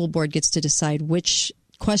decide, the school board gets to decide which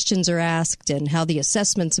questions are asked and how the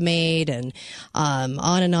assessment's made, and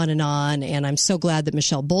on and on and on. And I'm so glad that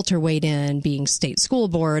Michelle Bolter weighed in, being state school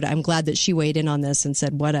board. I'm glad that she weighed in on this and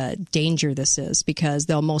said what a danger this is, because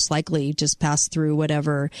they'll most likely just pass through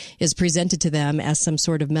whatever is presented to them as some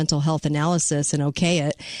sort of mental health analysis and okay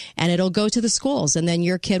it, and it'll go to the schools, and then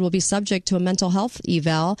your kid will be subject to a mental health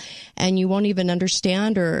eval, and you won't even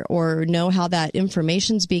understand or know how that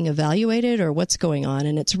information's being evaluated or what's going on.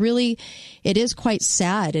 And it is quite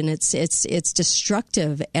sad. And it's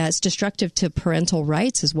destructive. It's destructive to parental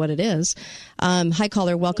rights is what it is. Hi,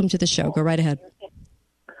 caller. Welcome to the show. Go right ahead.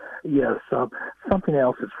 Yes. Something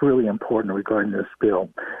else that's really important regarding this bill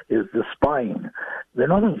is the spying. They're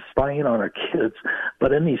not only spying on our kids,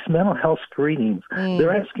 but in these mental health screenings,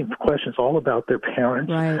 they're asking questions all about their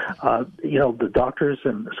parents. Right. The doctors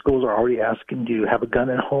and the schools are already asking, do you have a gun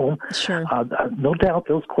at home? Sure. No doubt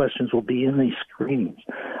those questions will be in these screenings.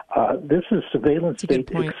 This is surveillance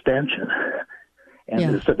state extension.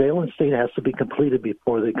 And the surveillance state has to be completed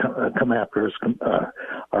before they come after us,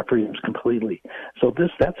 our freedoms completely. So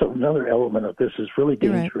that's another element of this is really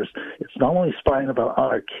dangerous. Right. It's not only spying on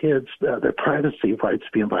our kids, their privacy rights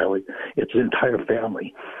being violated, it's the entire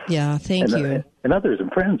family. Yeah, thank you. And others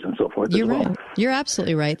and friends and so forth. You're as well. right. You're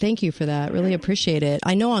absolutely right. Thank you for that. Really appreciate it.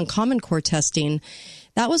 I know on Common Core testing,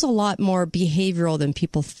 that was a lot more behavioral than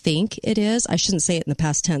people think it is. I shouldn't say it in the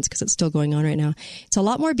past tense because it's still going on right now. It's a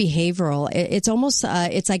lot more behavioral. It's almost,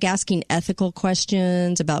 it's like asking ethical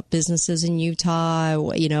questions about businesses in Utah.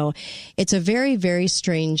 It's a very, very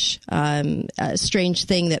strange thing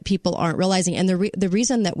that people aren't realizing. And the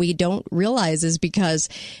reason that we don't realize is because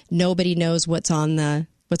nobody knows what's on the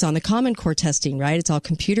Common Core testing, right? It's all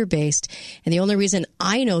computer based. And the only reason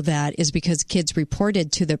I know that is because kids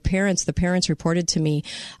reported to their parents. The parents reported to me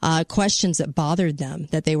questions that bothered them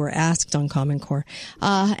that they were asked on Common Core.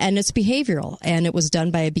 And it's behavioral. And it was done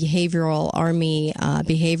by a Army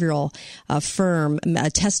behavioral firm, a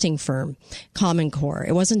testing firm, Common Core.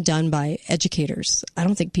 It wasn't done by educators. I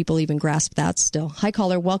don't think people even grasp that still. Hi,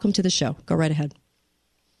 caller. Welcome to the show. Go right ahead.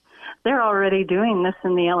 They're already doing this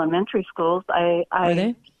in the elementary schools. I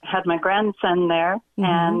had my grandson there,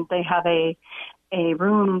 and they have a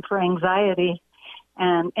room for anxiety.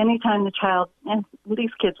 And anytime the child, and these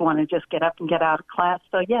kids want to just get up and get out of class,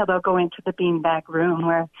 so they'll go into the beanbag room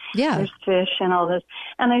where there's fish and all this.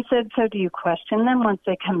 And I said, so do you question them once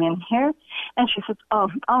they come in here? And she said, oh,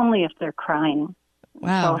 only if they're crying.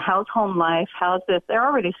 Wow. So how's home life? How's this? They're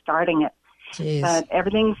already starting it. Jeez. But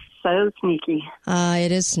everything's so sneaky.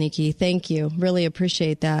 It is sneaky. Thank you. Really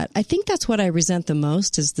appreciate that. I think that's what I resent the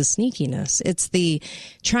most is the sneakiness. It's the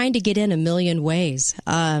trying to get in a million ways.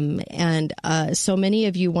 And so many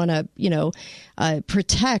of you want to,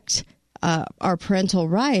 protect our parental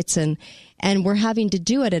rights and we're having to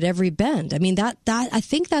do it at every bend. I mean, that I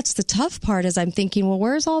think that's the tough part is I'm thinking, well,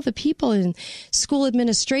 where's all the people in school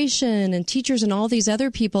administration and teachers and all these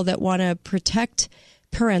other people that want to protect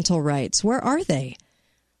parental rights? Where are they?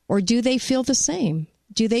 Or do they feel the same?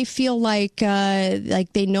 Do they feel like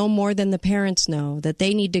they know more than the parents know, that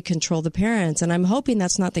they need to control the parents? And I'm hoping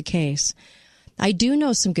that's not the case. I do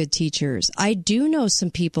know some good teachers. I do know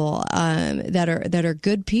some people that are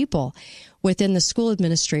good people within the school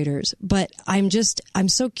administrators. But I'm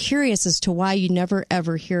so curious as to why you never,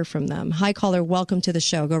 ever hear from them. Hi, caller. Welcome to the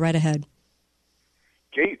show. Go right ahead.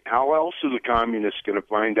 Kate, how else are the communists going to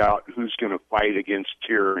find out who's going to fight against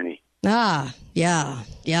tyranny? Yeah.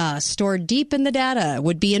 Stored deep in the data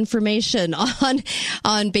would be information on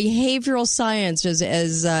behavioral science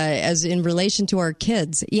as in relation to our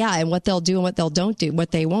kids. Yeah, and what they'll do and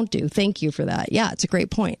what they won't do. Thank you for that. Yeah, it's a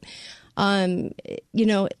great point.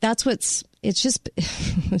 That's it's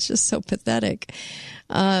just so pathetic.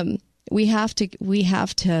 We have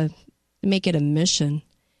to make it a mission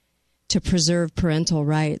to preserve parental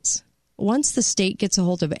rights. Once the state gets a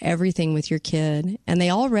hold of everything with your kid, and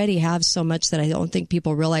they already have so much that I don't think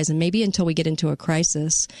people realize, and maybe until we get into a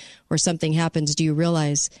crisis or something happens, do you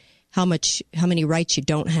realize how many rights you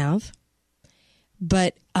don't have?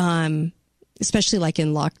 But especially like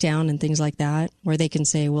in lockdown and things like that, where they can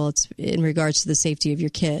say, well, it's in regards to the safety of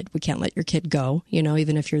your kid. We can't let your kid go,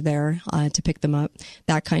 even if you're there to pick them up,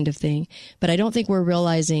 that kind of thing. But I don't think we're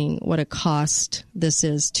realizing what a cost this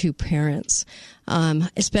is to parents,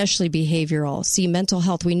 especially behavioral. See, mental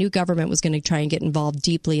health, we knew government was going to try and get involved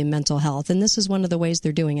deeply in mental health, and this is one of the ways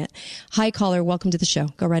they're doing it. Hi, caller. Welcome to the show.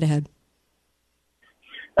 Go right ahead.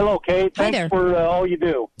 Hello, Kate. Hi Thanks there. for all you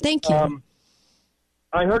do. Thank you.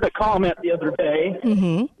 I heard a comment the other day.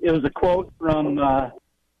 Mm-hmm. It was a quote from I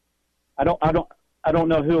don't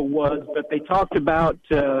know who it was, but they talked about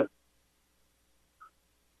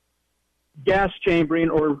gas chambering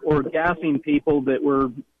or gassing people that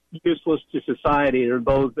were useless to society, or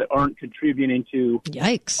those that aren't contributing to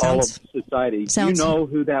all of society. Do you know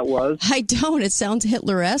who that was? I don't. It sounds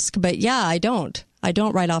Hitler-esque, but yeah, I don't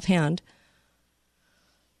right offhand.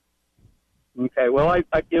 Okay, well,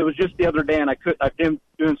 it was just the other day, and I've been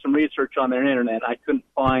doing some research on their internet. I couldn't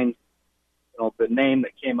find the name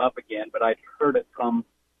that came up again, but I'd heard it from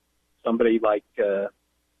somebody like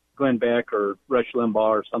Glenn Beck or Rush Limbaugh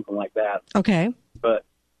or something like that. Okay. But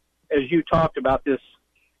as you talked about this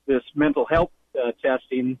mental health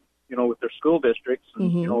testing, with their school districts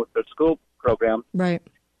and with their school program, right?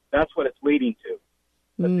 that's what it's leading to.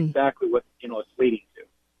 That's exactly what it's leading to.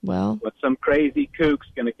 Well, what some crazy kook's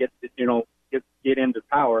going to get into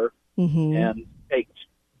power and take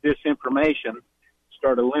disinformation,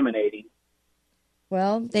 start eliminating.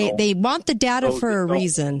 Well, they want the data for a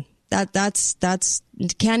reason. That's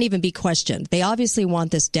can't even be questioned. They obviously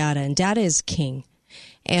want this data, and data is king.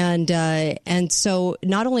 And so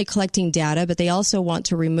not only collecting data, but they also want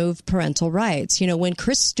to remove parental rights. When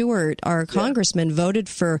Chris Stewart, our congressman, voted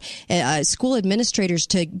for school administrators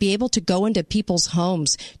to be able to go into people's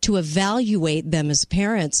homes to evaluate them as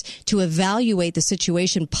parents, to evaluate the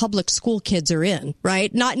situation public school kids are in,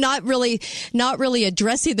 right? Not really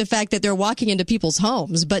addressing the fact that they're walking into people's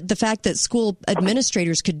homes, but the fact that school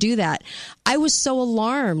administrators could do that. I was so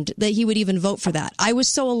alarmed that he would even vote for that. I was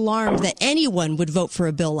so alarmed that anyone would vote for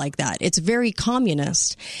a bill like that. It's very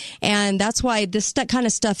communist. And that's why this kind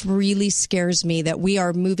of stuff really scares me, that we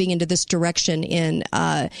are moving into this direction in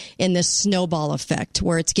this snowball effect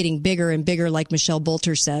where it's getting bigger and bigger, like Michelle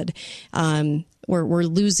Bolter said. We're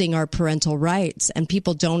losing our parental rights, and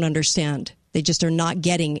people don't understand. They just are not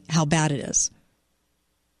getting how bad it is.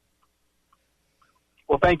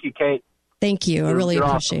 Well, thank you, Kate. Thank you. I really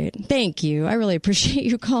appreciate it. Thank you. I really appreciate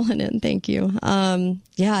you calling in. Thank you.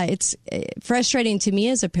 It's frustrating to me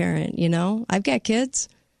as a parent. I've got kids,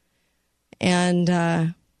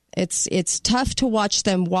 and it's tough to watch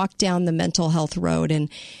them walk down the mental health road. And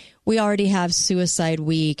we already have Suicide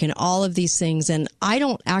Week and all of these things. And I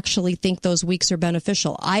don't actually think those weeks are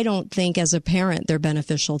beneficial. I don't think as a parent they're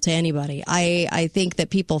beneficial to anybody. I think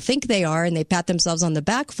that people think they are, and they pat themselves on the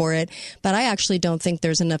back for it. But I actually don't think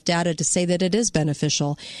there's enough data to say that it is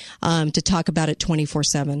beneficial to talk about it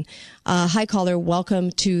 24/7. Hi, caller.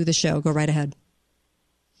 Welcome to the show. Go right ahead.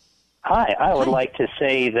 Hi. I would like to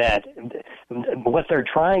say that what they're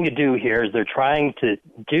trying to do here is they're trying to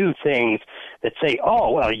do things that say,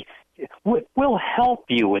 oh, well, we'll help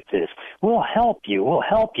you with this. We'll help you. We'll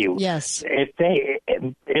help you. Yes. If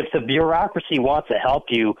the bureaucracy wants to help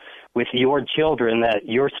you with your children that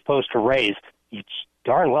you're supposed to raise, you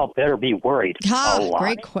darn well better be worried.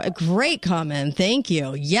 Great comment. Thank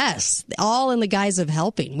you. Yes, all in the guise of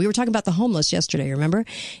helping. We were talking about the homeless yesterday, remember?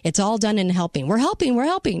 It's all done in helping. We're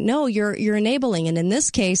helping. No, you're enabling. And in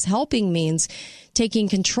this case, helping means taking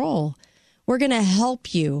control. We're going to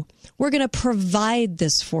help you. We're going to provide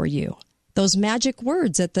this for you. Those magic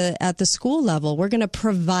words at the school level, we're going to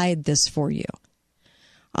provide this for you.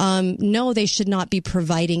 No, they should not be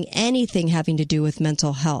providing anything having to do with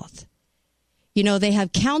mental health. They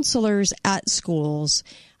have counselors at schools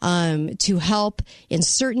to help in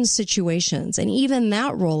certain situations, and even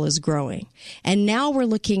that role is growing. And now we're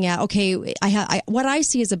looking at, what I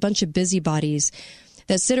see is a bunch of busybodies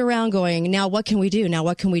that sit around going, now what can we do? Now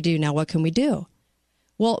what can we do? Now what can we do?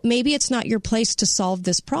 Well, maybe it's not your place to solve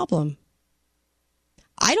this problem.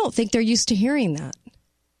 I don't think they're used to hearing that.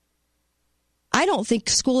 I don't think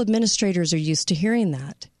school administrators are used to hearing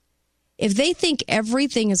that. If they think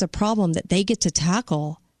everything is a problem that they get to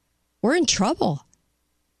tackle, we're in trouble.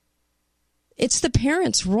 It's the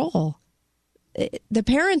parents' role. The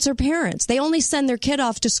parents are parents. They only send their kid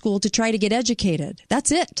off to school to try to get educated.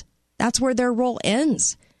 That's it. That's where their role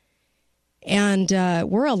ends. And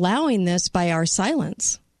we're allowing this by our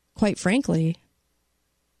silence, quite frankly.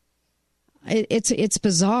 It's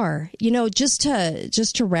bizarre. Just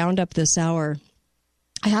to round up this hour,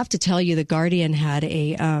 I have to tell you, The Guardian had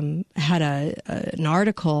an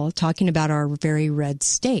article talking about our very red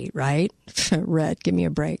state, right? Red, give me a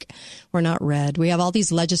break. We're not red. We have all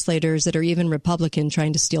these legislators that are even Republican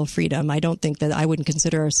trying to steal freedom. I don't think that I wouldn't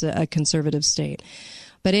consider us a conservative state.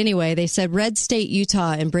 But anyway, they said red state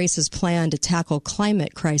Utah embraces plan to tackle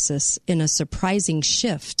climate crisis in a surprising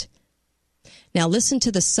shift. Now listen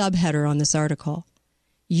to the subheader on this article.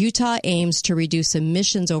 Utah aims to reduce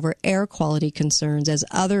emissions over air quality concerns as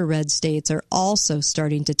other red states are also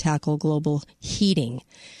starting to tackle global heating.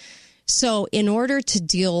 So in order to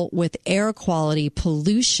deal with air quality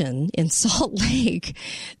pollution in Salt Lake,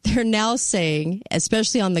 they're now saying,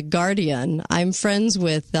 especially on The Guardian, I'm friends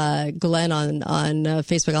with Glenn on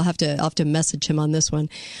Facebook. I'll have to message him on this one.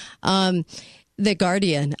 The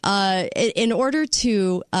Guardian, in order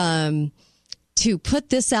to put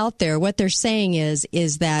this out there, what they're saying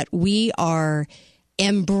is that we are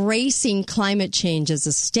embracing climate change as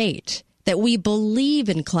a state, that we believe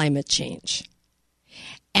in climate change,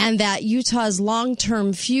 and that Utah's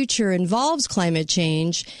long-term future involves climate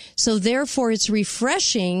change. So therefore, it's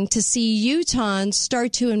refreshing to see Utahns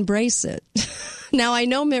start to embrace it. Now, I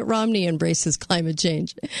know Mitt Romney embraces climate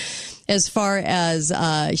change. as far as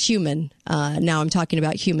human, now I'm talking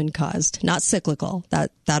about human caused, not cyclical.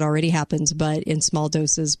 That already happens, but in small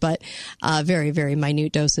doses, but very, very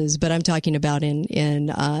minute doses. But I'm talking about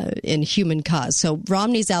in human caused. So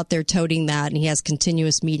Romney's out there toting that, and he has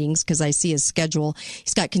continuous meetings because I see his schedule.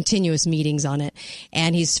 He's got continuous meetings on it,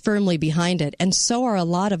 and he's firmly behind it. And so are a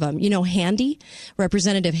lot of them. You know, Handy,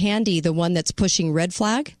 Representative Handy, the one that's pushing red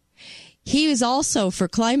flag. He is also for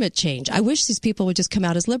climate change. I wish these people would just come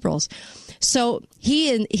out as liberals. So he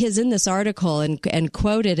is in this article and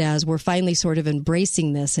quoted as, we're finally sort of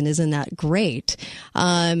embracing this, and isn't that great?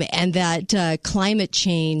 And that climate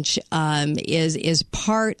change is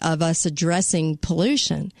part of us addressing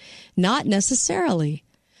pollution. Not necessarily.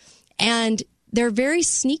 And they're very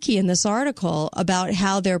sneaky in this article about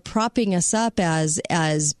how they're propping us up as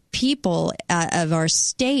people of our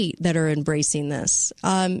state that are embracing this.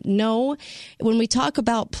 No, when we talk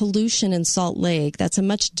about pollution in Salt Lake, that's a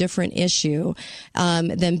much different issue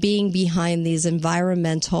than being behind these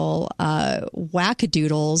environmental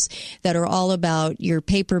wackadoodles that are all about your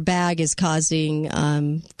paper bag is causing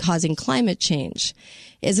climate change.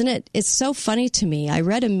 Isn't it? It's so funny to me. I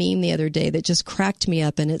read a meme the other day that just cracked me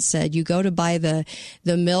up, and it said, you go to buy the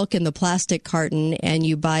milk in the plastic carton, and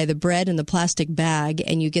you buy the bread in the plastic bag,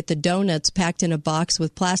 and you get the donuts packed in a box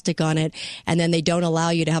with plastic on it, and then they don't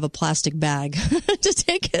allow you to have a plastic bag to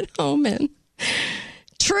take it home in.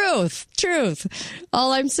 Truth.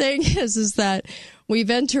 All I'm saying is that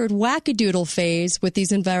we've entered wackadoodle phase with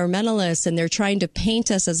these environmentalists, and they're trying to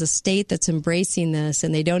paint us as a state that's embracing this,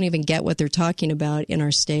 and they don't even get what they're talking about in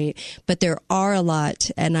our state. But there are a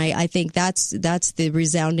lot, and I think that's the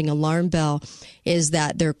resounding alarm bell, is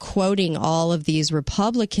that they're quoting all of these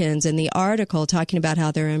Republicans in the article talking about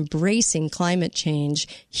how they're embracing climate change,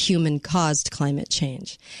 human-caused climate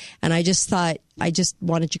change. And I just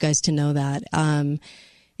wanted you guys to know that.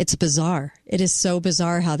 It's bizarre. It is so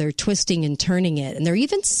bizarre how they're twisting and turning it. And they're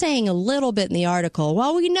even saying a little bit in the article,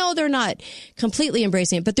 well, we know they're not completely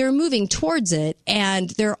embracing it, but they're moving towards it and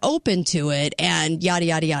they're open to it and yada,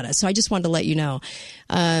 yada, yada. So I just wanted to let you know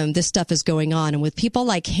this stuff is going on. And with people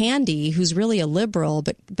like Handy, who's really a liberal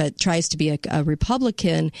but tries to be a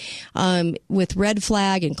Republican, with red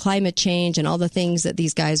flag and climate change and all the things that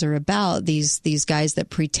these guys are about, these guys that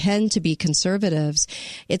pretend to be conservatives,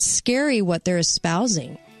 it's scary what they're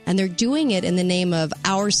espousing. And they're doing it in the name of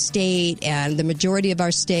our state and the majority of our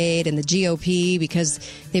state and the GOP because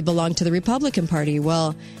they belong to the Republican Party.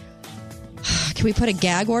 Well, can we put a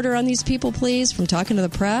gag order on these people, please, from talking to the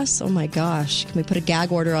press? Oh, my gosh. Can we put a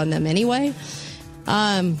gag order on them anyway?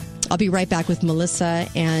 I'll be right back with Melissa,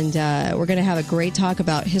 and we're going to have a great talk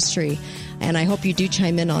about history. And I hope you do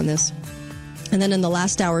chime in on this. And then in the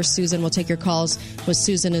last hour, Susan will take your calls with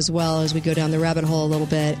Susan as well as we go down the rabbit hole a little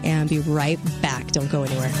bit, and be right back. Don't go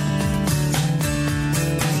anywhere.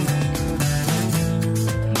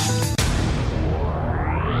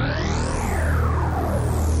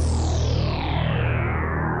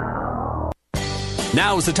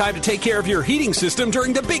 Now is the time to take care of your heating system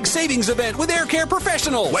during the big savings event with Air Care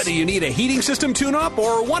Professionals. Whether you need a heating system tune-up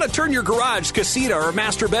or want to turn your garage, casita, or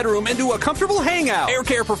master bedroom into a comfortable hangout, Air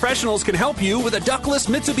Care Professionals can help you with a ductless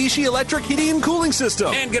Mitsubishi electric heating and cooling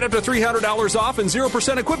system. And get up to $300 off and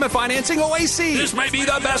 0% equipment financing OAC. This may be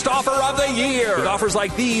the best offer of the year. With offers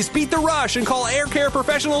like these, beat the rush and call Air Care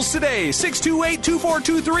Professionals today.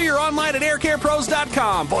 628-2423 or online at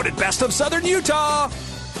aircarepros.com. Voted best of Southern Utah.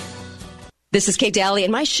 This is Kate Daly,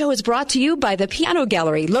 and my show is brought to you by the Piano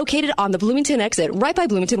Gallery, located on the Bloomington exit, right by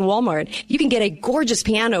Bloomington Walmart. You can get a gorgeous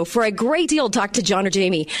piano for a great deal. Talk to John or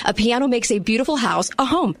Jamie. A piano makes a beautiful house a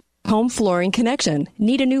home. Home Flooring Connection.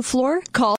 Need a new floor? Call